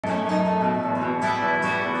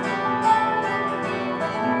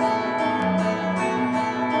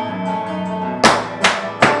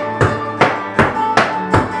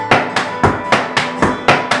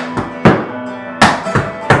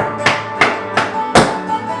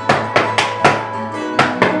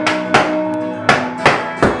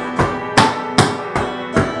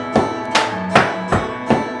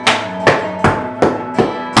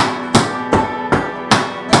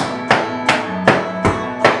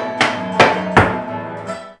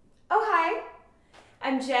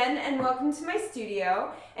I'm Jen and welcome to my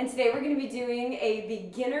studio, and today we're going to be doing a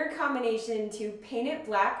beginner combination to Paint It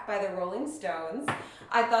Black by the Rolling Stones.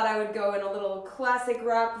 I thought I would go in a little classic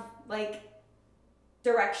rock like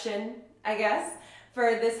direction, I guess,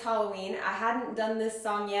 for this Halloween. I hadn't done this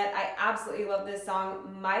song yet. I absolutely love this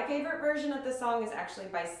song. My favorite version of the song is actually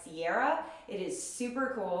by Sierra. It is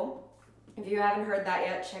super cool. If you haven't heard that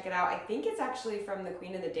yet, check it out. I think it's actually from the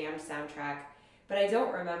Queen of the Damned soundtrack, but I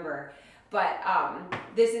don't remember. But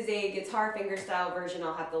this is a guitar fingerstyle version.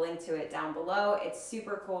 I'll have the link to it down below. It's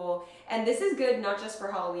super cool. And this is good not just for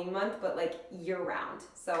Halloween month, but like year round.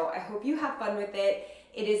 So I hope you have fun with it.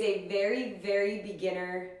 It is a very, very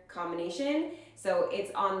beginner combination. So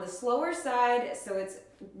it's on the slower side. So it's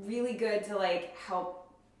really good to like help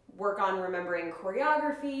work on remembering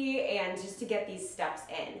choreography and just to get these steps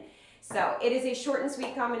in. So it is a short and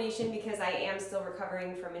sweet combination because I am still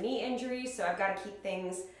recovering from a knee injury. So I've got to keep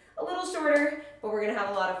things a little shorter, but we're gonna have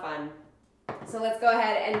a lot of fun. So let's go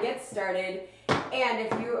ahead and get started. And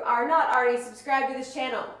if you are not already subscribed to this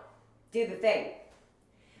channel, do the thing.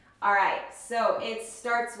 All right, so it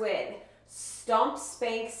starts with stomp,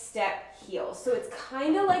 spank, step, heel. So it's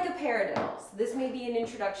kind of like a paradiddle. So this may be an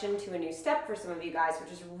introduction to a new step for some of you guys,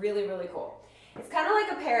 which is really, really cool. It's kind of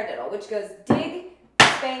like a paradiddle, which goes dig,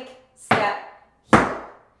 spank, step, heel.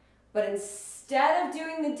 But instead of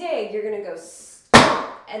doing the dig, you're gonna go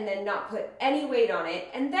and then not put any weight on it,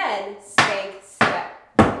 and then spank, step.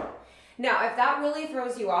 Now, if that really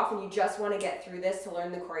throws you off and you just want to get through this to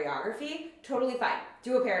learn the choreography, totally fine.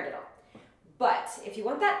 Do a paradiddle. But if you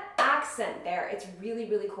want that accent there, it's really,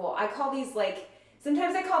 really cool. I call these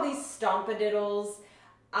sometimes I call these stompadiddles.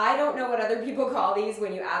 I don't know what other people call these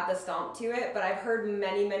when you add the stomp to it, but I've heard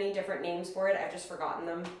many, many different names for it. I've just forgotten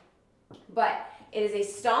them. But it is a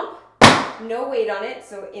stomp, no weight on it,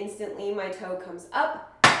 so instantly my toe comes up,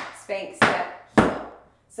 spank, step, heel.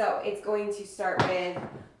 So it's going to start with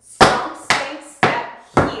stomp, spank, step,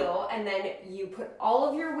 heel, and then you put all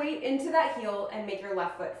of your weight into that heel and make your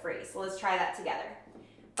left foot free. So let's try that together.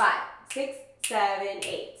 5, 6, 7,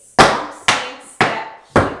 8. Stomp, spank, step,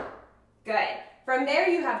 heel. Good. From there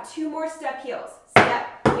you have 2 more step heels.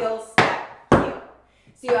 Step, heel, step, heel.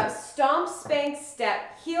 So you have stomp, spank,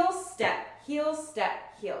 step, heel, step, heel, step,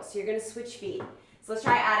 heel. So you're going to switch feet. So let's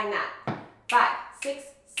try adding that. 5, 6,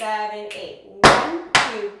 7, 8. 1,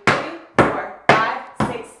 2, 3, 4, 5,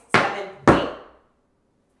 6, 7, 8.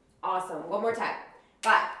 Awesome. One more time.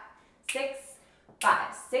 5, 6,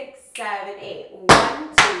 7, 8. 1,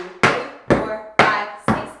 2, 3, 4, 5,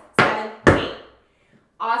 6, 7, 8.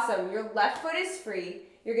 Awesome. Your left foot is free.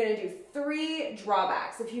 You're going to do 3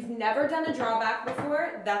 drawbacks. If you've never done a drawback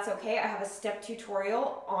before, that's okay. I have a step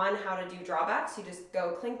tutorial on how to do drawbacks. You just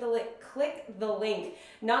go click the link,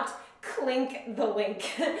 not clink the link.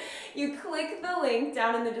 You click the link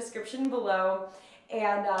down in the description below,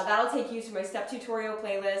 and that'll take you to my step tutorial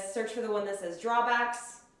playlist. Search for the one that says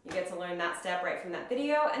drawbacks. You get to learn that step right from that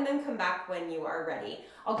video, and then come back when you are ready.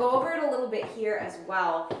 I'll go over it a little bit here as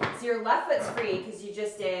well. So your left foot's free because you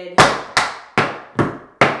just did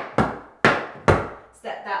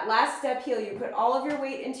that last step heel. You put all of your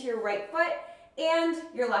weight into your right foot, and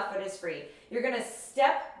your left foot is free. You're gonna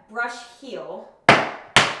step, brush, heel.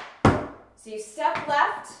 So you step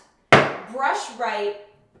left, brush right,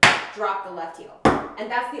 drop the left heel. And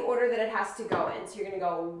that's the order that it has to go in. So you're gonna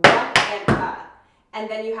go 1 and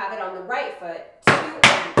then you have it on the right foot, 2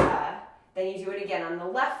 and then you do it again on the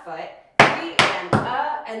left foot, 3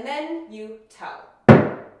 and then you toe.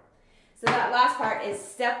 So that last part is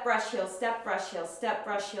step, brush, heel, step, brush, heel, step,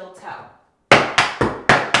 brush, heel, toe.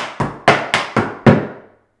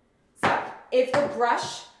 So if the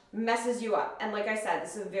brush messes you up, and like I said,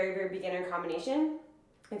 this is a very, very beginner combination.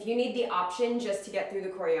 If you need the option just to get through the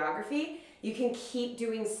choreography, you can keep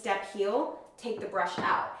doing step, heel, take the brush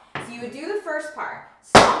out. So you would do the first part,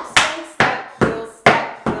 stomp, spank, step, heel,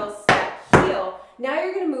 step, heel, step, heel. Now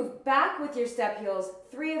you're going to move back with your step heels,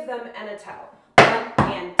 3 of them and a toe. 1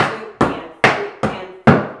 and 2 and 3 and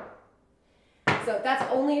 4. So that's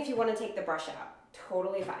only if you want to take the brush out.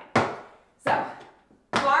 Totally fine. So,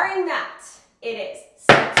 barring that, it is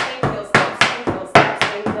step, spank, heel, step, spank, heel, step,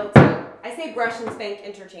 spank, heel, toe. I say brush and spank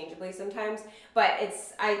interchangeably sometimes, but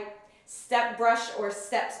I step, brush, or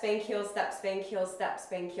step, spank, heel, step, spank, heel, step,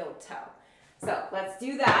 spank, heel, toe. So let's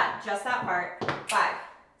do that, just that part. 5,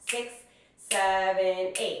 6,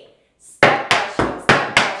 7, 8. Step, brush, heel,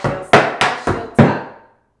 step, brush, heel, step, brush, heel, toe.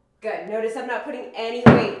 Good. Notice I'm not putting any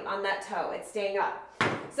weight on that toe. It's staying up.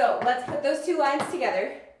 So let's put those 2 lines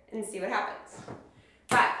together and see what happens.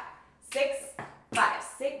 5, 6, 5,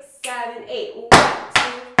 6, 7, 8. 1,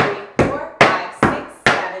 2, 3, 4, 5, 6,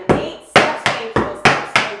 7, 8. Step, spank, heel,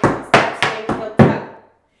 step,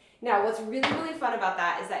 Now, what's really, really fun about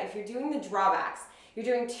that is that if you're doing the drawbacks, you're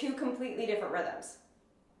doing two completely different rhythms.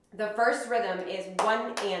 The first rhythm is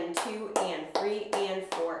 1 and 2 and 3 and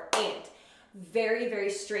 4 and. Very, very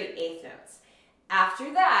straight eighth notes.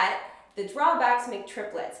 After that, the drawbacks make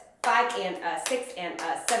triplets. 5 and 6 and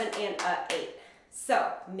 7 and 8.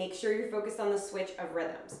 So make sure you're focused on the switch of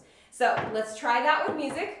rhythms. So let's try that with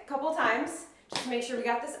music a couple times. Just to make sure we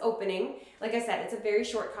got this opening. Like I said, it's a very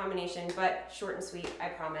short combination, but short and sweet, I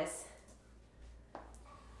promise.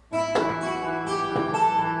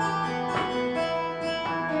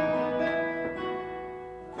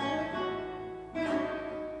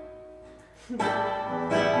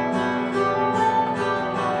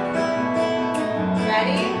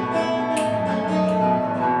 Ready?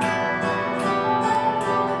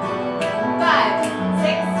 5,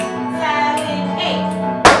 6, 7, 8.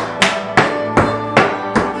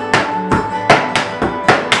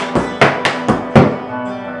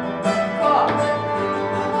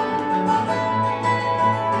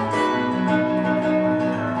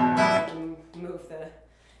 Move the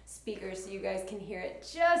speakers so you guys can hear it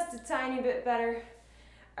just a tiny bit better.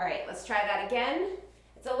 All right, let's try that again.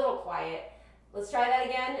 It's a little quiet. Let's try that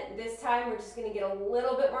again. This time we're just gonna get a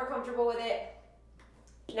little bit more comfortable with it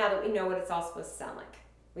now that we know what it's all supposed to sound like.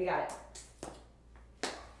 We got it.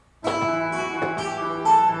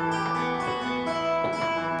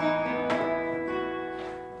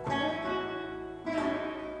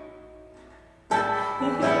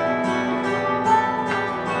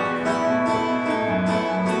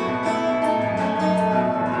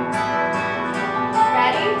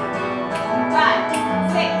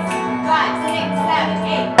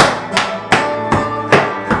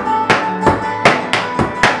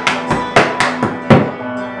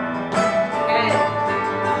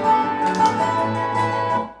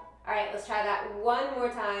 One more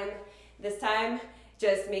time. This time,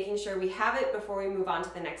 just making sure we have it before we move on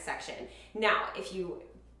to the next section. Now, if you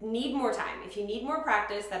need more time, if you need more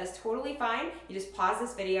practice, that is totally fine. You just pause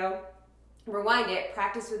this video, rewind it,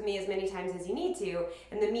 practice with me as many times as you need to,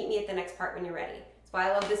 and then meet me at the next part when you're ready. That's why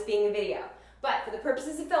I love this being a video. But for the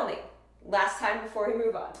purposes of filming, last time before we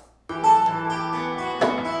move on.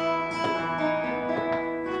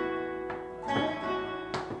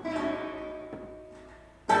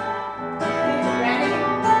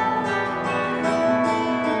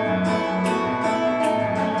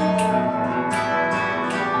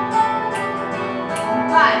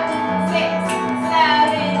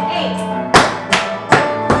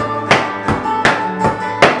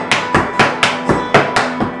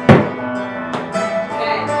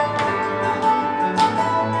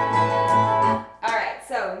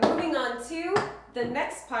 The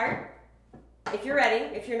next part, if you're ready,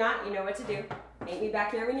 if you're not, you know what to do. Meet me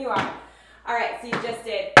back here when you are. All right, so you just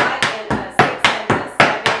did 5 and 6 and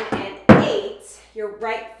 7 and 8. Your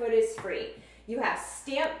right foot is free. You have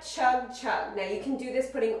stamp, chug, chug. Now you can do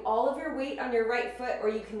this putting all of your weight on your right foot, or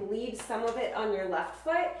you can leave some of it on your left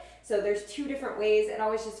foot. So there's two different ways. It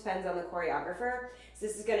always just depends on the choreographer. So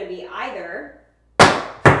this is going to be either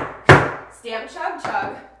stamp, chug,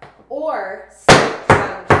 chug, or stamp,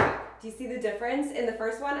 chug, chug. Do you see the difference? In the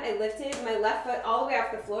first one, I lifted my left foot all the way off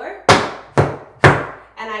the floor,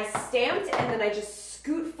 and I stamped, and then I just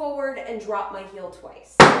scoot forward and drop my heel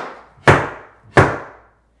twice.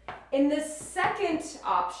 In the second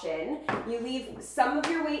option, you leave some of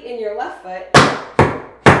your weight in your left foot,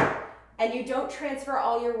 and you don't transfer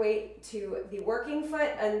all your weight to the working foot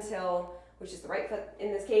until, which is the right foot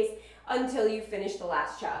in this case, until you finish the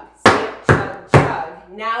last chug. Stamp, chug, chug.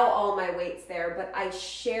 Now all my weight's there, but I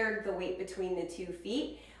shared the weight between the 2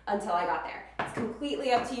 feet until I got there. It's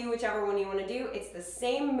completely up to you, whichever one you want to do. It's the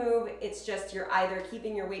same move, it's just you're either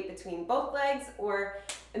keeping your weight between both legs or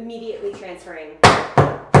immediately transferring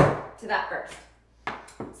to that first.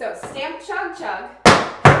 So stamp, chug, chug.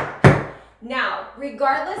 Now,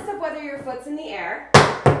 regardless of whether your foot's in the air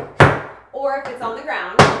or if it's on the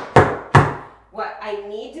ground, what I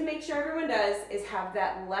need to make sure everyone does is have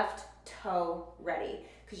that left toe ready,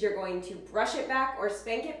 because you're going to brush it back or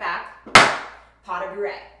spank it back, pas de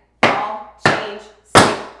bourrée. Ball, change,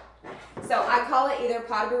 stamp. So I call it either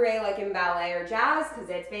pas de bourrée like in ballet or jazz, because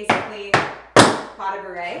it's basically pas de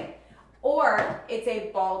bourrée, or it's a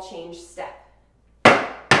ball change step. So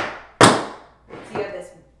you have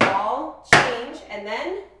this ball change, and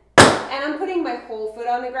I'm putting my whole foot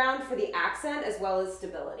on the ground for the accent as well as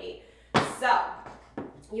stability. So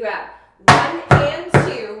you have 1 and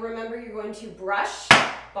 2. Remember, you're going to brush,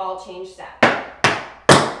 ball change step.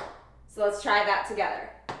 So let's try that together.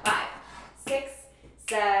 5, 6,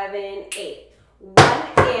 7, 8. 1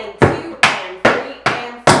 and 2 and 3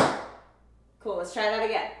 and 4. Cool, let's try that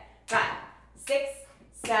again. 5, 6,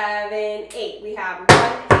 7, 8. We have 1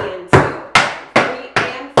 and 2, and 3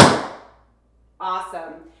 and 4.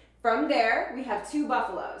 Awesome. From there, we have 2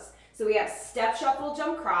 buffaloes. So we have step, shuffle,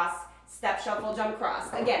 jump, cross, step, shuffle, jump,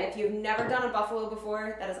 cross. Again, if you've never done a buffalo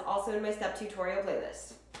before, that is also in my step tutorial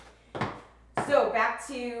playlist. So back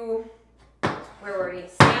to, where were we?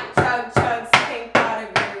 Stamp, chug, chug, spank, bada,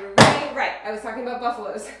 right, I was talking about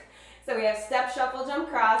buffaloes. So we have step, shuffle, jump,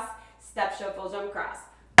 cross, step, shuffle, jump, cross.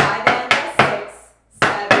 5 and 6,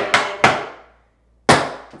 7 and 8.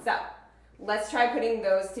 So let's try putting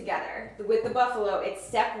those together. With the buffalo, it's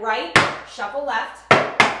step right, shuffle left,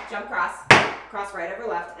 jump cross, cross right over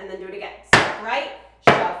left, and then do it again. Step right,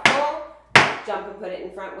 shuffle, jump and put it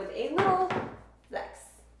in front with a little flex.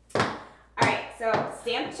 All right, so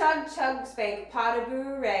stamp, chug, chug, spank, pas de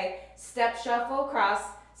bourrée, step, shuffle, cross,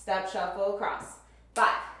 step, shuffle, cross. 5,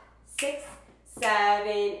 6,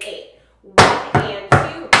 7, 8. 1 and 2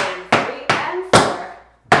 and 3 and 4.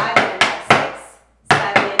 5 and 6,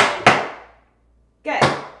 7 and 8. Good.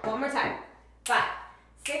 One more time. 5,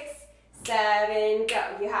 6, 7, go.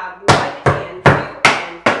 You have 1 and 2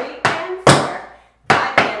 and 3 and 4.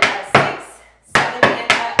 5 and 6, 7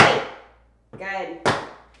 and 8. Good.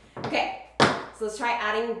 Okay. So let's try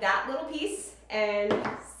adding that little piece and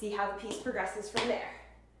see how the piece progresses from there.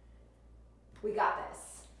 We got this.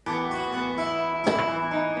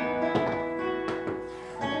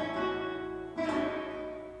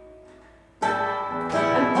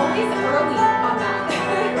 Early on that.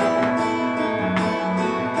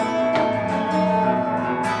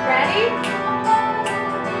 Ready?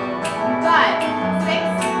 5, 6,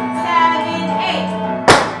 7, 8.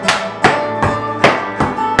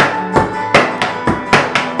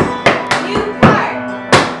 New part.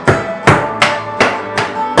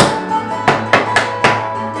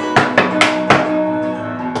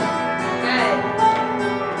 Good.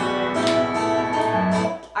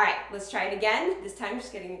 All right, let's try it again. This time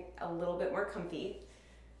just getting a little bit more comfy.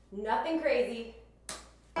 Nothing crazy.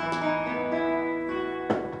 It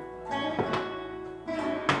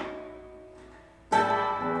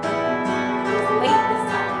was late this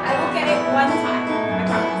time. I will get it one time, I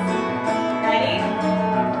promise. Ready?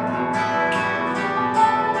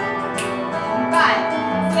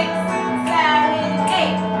 5, 6, 7,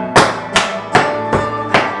 8.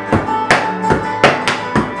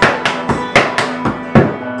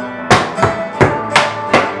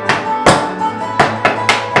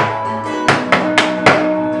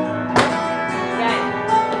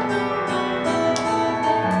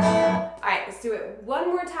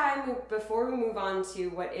 Before we move on to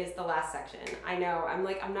what is the last section. I know, I'm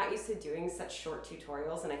not used to doing such short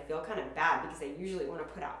tutorials and I feel kind of bad because I usually want to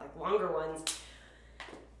put out like longer ones,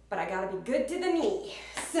 but I gotta be good to the knee.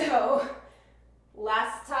 So,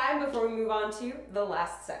 last time before we move on to the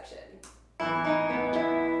last section.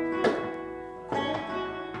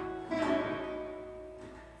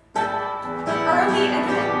 Early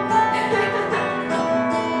again.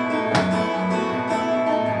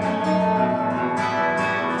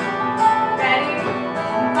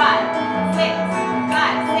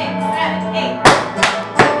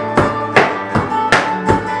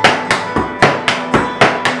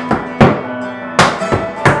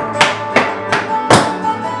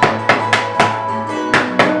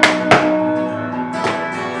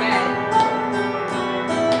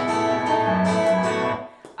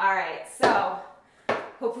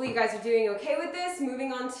 Hopefully you guys are doing okay with this.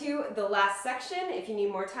 Moving on to the last section. If you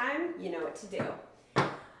need more time, you know what to do.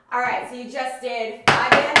 All right, so you just did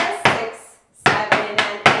 5 and 6, 7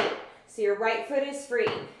 and 8. So your right foot is free.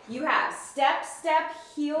 You have step, step,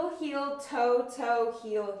 heel, heel, toe, toe,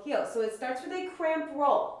 heel, heel. So it starts with a cramp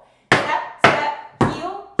roll. Step, step,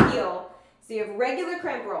 heel, heel. So you have regular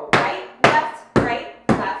cramp roll. Right, left, right,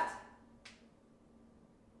 left.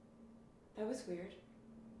 That was weird.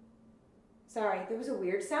 Sorry, there was a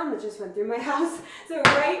weird sound that just went through my house. So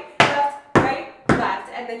right, left,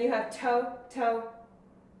 and then you have toe, toe,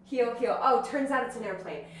 heel, heel. Oh, turns out it's an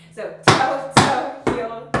airplane. So toe, toe,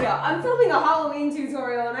 heel, heel. I'm filming a Halloween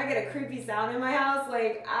tutorial and I get a creepy sound in my house.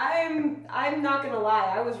 Like, I'm not gonna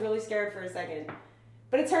lie, I was really scared for a second.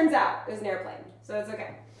 But it turns out it was an airplane, so it's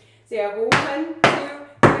okay. So you have 1,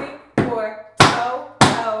 2, 3, 4, toe,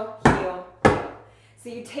 toe, heel, heel. So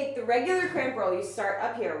you take the regular cramp roll, you start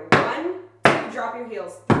up here. 1, 2, drop your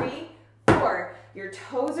heels. 3, 4. Your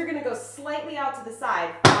toes are gonna go slightly out to the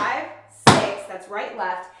side. 5, 6, that's right,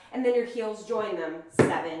 left, and then your heels join them.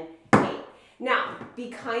 7, 8. Now, be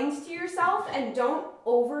kind to yourself and don't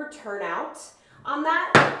over turn out on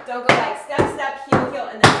that. Don't go like step, step, heel, heel,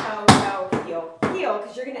 and then toe, toe, heel, heel,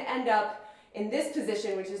 because you're gonna end up in this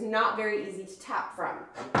position, which is not very easy to tap from.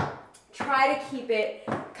 Try to keep it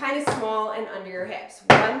kind of small and under your hips.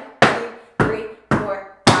 1, 2, 3,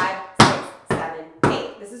 4, 5, 6, 7,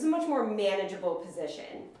 8. This is a much more manageable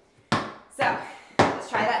position. So let's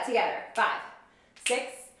try that together. 5,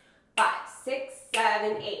 6, 5, 6,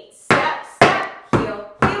 7, 8. Step, step,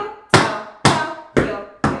 heel, heel, toe, toe, heel,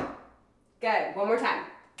 heel. Good. One more time.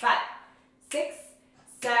 5, 6,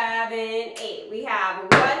 7, 8. We have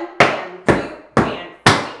 1 and 2 and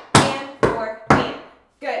 3 and 4 and.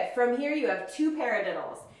 Good. From here you have 2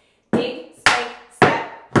 paradiddles. Dig, spike,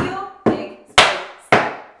 step, heel, dig, spike,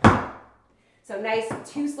 step. So nice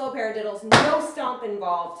 2 slow paradiddles, no stomp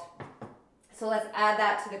involved. So let's add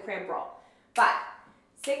that to the cramp roll. 5,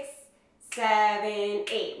 6, 7,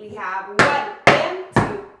 8. We have 1 and 2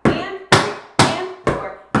 and 3 and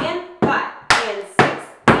 4 and 5 and 6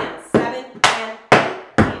 and 7 and 8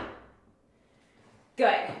 and.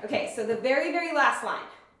 Good. Okay, so the very, very last line,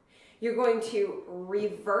 you're going to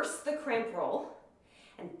reverse the cramp roll,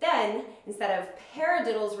 and then instead of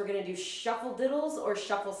paradiddles, we're going to do shuffle diddles or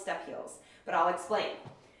shuffle step heels, but I'll explain.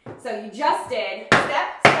 So you just did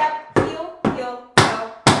step, step, heel, heel,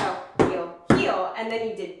 toe, toe, heel, heel, and then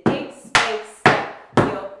you did dig, spike, step,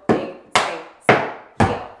 heel, dig, spike, step,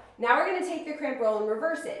 heel. Now we're going to take the cramp roll and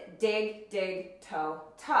reverse it. Dig, dig, toe,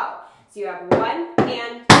 toe. So you have 1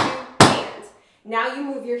 and 2 and. Now you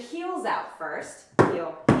move your heels out first.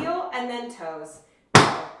 Heel, heel, and then toes,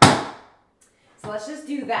 toe. So let's just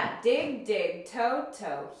do that. Dig, dig, toe,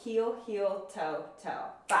 toe, heel, heel, toe, toe.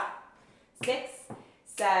 5, 6,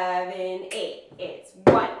 7, 8. It's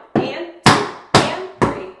 1 and 2 and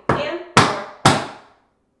 3 and 4.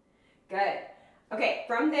 Good. Okay,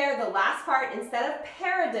 from there, the last part, instead of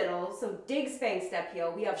paradiddle, so dig, spank, step,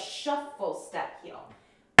 heel, we have shuffle, step, heel.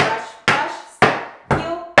 Brush, brush, step,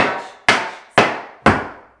 heel, brush, brush,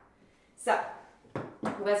 step. So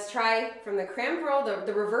let's try from the cramp roll,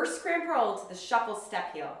 the reverse cramp roll to the shuffle,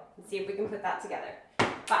 step, heel, and see if we can put that together.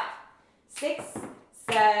 5, 6,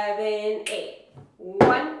 7, 8.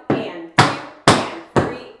 1 and 2 and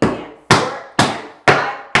 3 and 4 and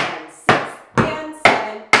 5 and 6 and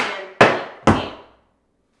 7 and 8.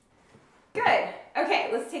 Good. Okay,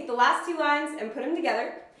 let's take the last 2 lines and put them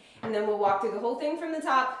together, and then we'll walk through the whole thing from the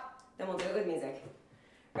top, then we'll do it with music.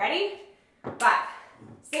 Ready? 5,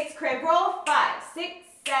 6, cramp roll, 5, 6,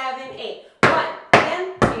 7, 8. 1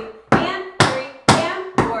 and 2 and 3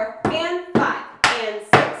 and 4 and 5 and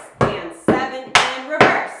 6 and 7 and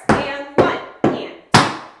reverse. And 1 and 2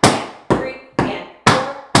 and 3 and 4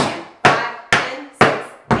 and 5 and 6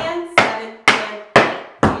 and 7 and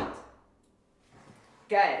 8.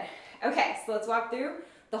 Good. Okay, so let's walk through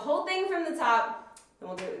the whole thing from the top, and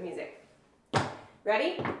we'll do it with music.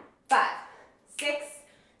 Ready? 5, 6,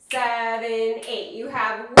 7, 8. You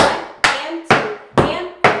have 1 and 2 and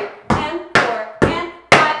 3 and 4 and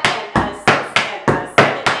 5 and a 6 and a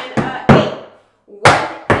 7 and a 8. 1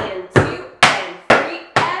 and 2 and 3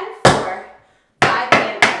 and 4, 5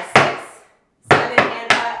 and a 6, 7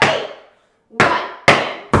 and a 8. 1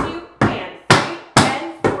 and 2 and 3 and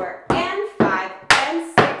 4 and 5 and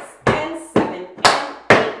 6 and 7 and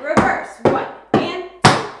 8. Reverse. 1 and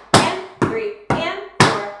 2 and 3 and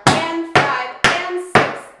 4 and 5 and 6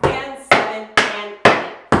 and 7 and 8.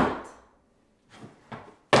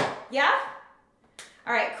 Yeah?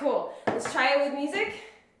 All right, cool. Let's try it with music.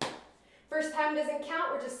 First time doesn't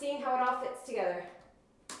count. We're just seeing how it all fits together.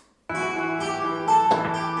 So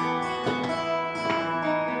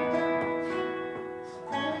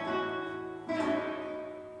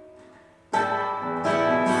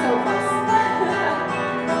close.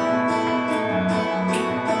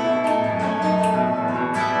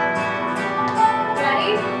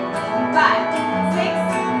 Ready? 5, 6,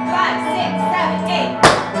 5, 6, 7, 8.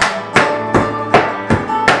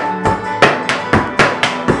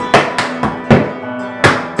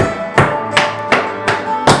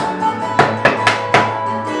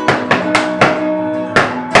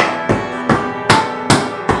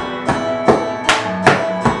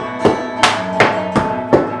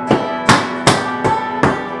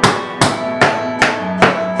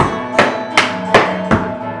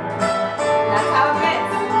 That's how it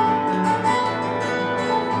fits.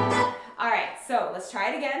 All right, so let's try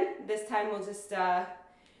it again. This time we'll just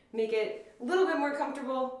make it a little bit more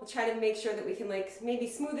comfortable. We'll try to make sure that we can maybe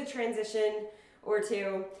smooth a transition or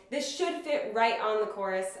two. This should fit right on the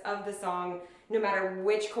chorus of the song, no matter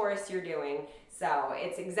which chorus you're doing. So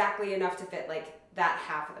it's exactly enough to fit that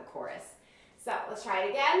half of the chorus. So let's try it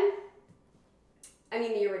again. I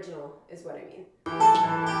mean the original is what I mean.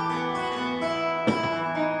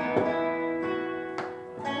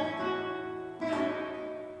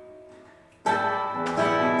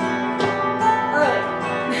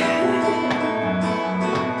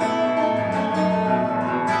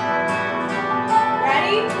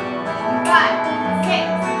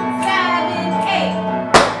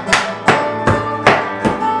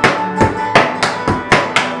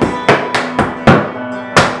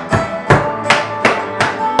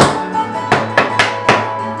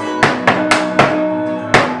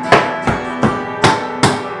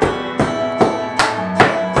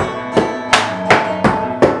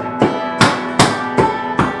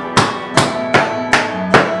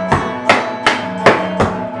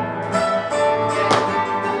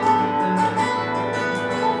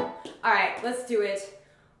 let's do it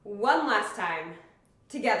one last time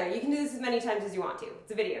together. You can do this as many times as you want to.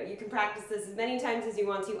 It's a video. You can practice this as many times as you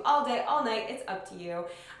want to, all day, all night. It's up to you.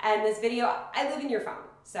 And this video, I live in your phone.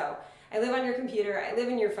 So I live on your computer, I live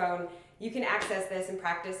in your phone. You can access this and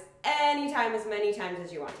practice anytime, as many times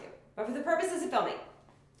as you want to. But for the purposes of filming,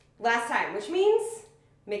 last time, which means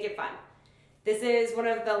make it fun. This is one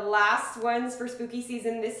of the last ones for spooky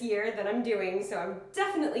season this year that I'm doing, so I'm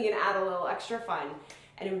definitely gonna add a little extra fun,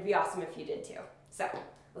 and it would be awesome if you did too. So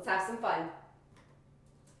let's have some fun.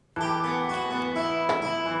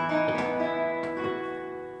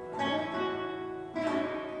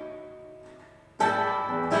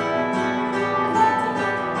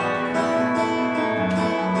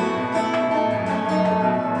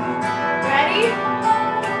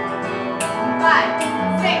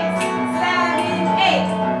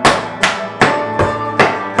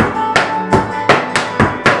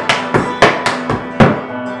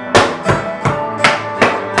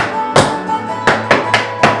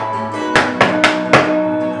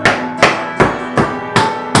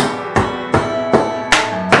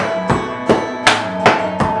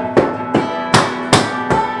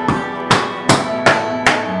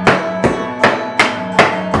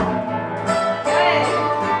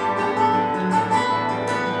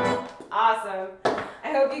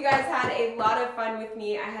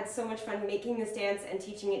 I had so much fun making this dance and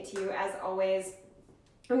teaching it to you, as always.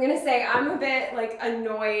 I'm gonna say I'm a bit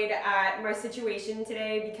annoyed at my situation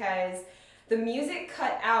today because the music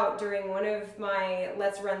cut out during one of my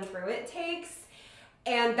let's run through it takes,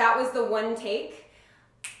 and that was the one take.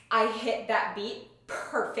 I hit that beat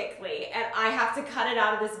perfectly, and I have to cut it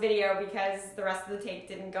out of this video because the rest of the take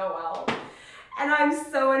didn't go well. And I'm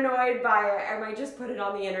so annoyed by it. I might just put it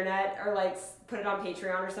on the internet or put it on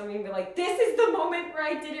Patreon or something and be like, this is the moment where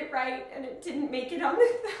I did it right and it didn't make it on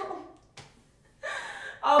the film.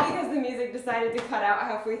 All because the music decided to cut out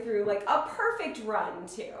halfway through a perfect run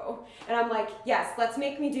too. And I'm like, yes, let's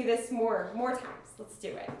make me do this more times. Let's do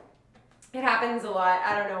it. It happens a lot.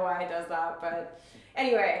 I don't know why it does that, but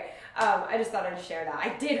anyway, I just thought I'd share that.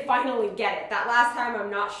 I did finally get it. That last time I'm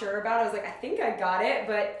not sure about. I was like, I think I got it,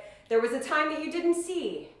 but there was a time that you didn't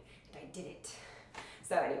see, and I did it.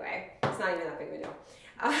 So anyway, it's not even that big of a deal.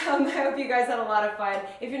 I hope you guys had a lot of fun.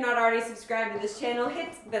 If you're not already subscribed to this channel, hit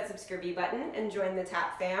that subscribe button and join the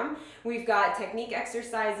Tap fam. We've got technique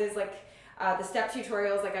exercises the step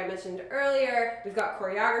tutorials like I mentioned earlier. We've got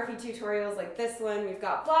choreography tutorials like this one. We've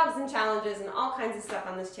got vlogs and challenges and all kinds of stuff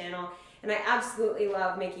on this channel. And I absolutely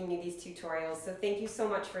love making you these tutorials. So thank you so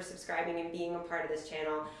much for subscribing and being a part of this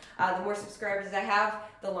channel. The more subscribers I have,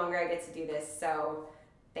 the longer I get to do this. So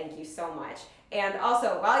thank you so much. And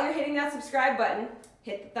also, while you're hitting that subscribe button,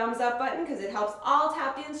 hit the thumbs up button because it helps all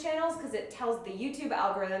tap dance channels because it tells the YouTube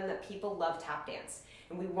algorithm that people love tap dance.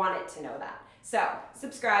 And we want it to know that. So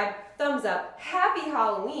subscribe, thumbs up, happy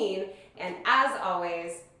Halloween, and as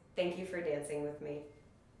always, thank you for dancing with me.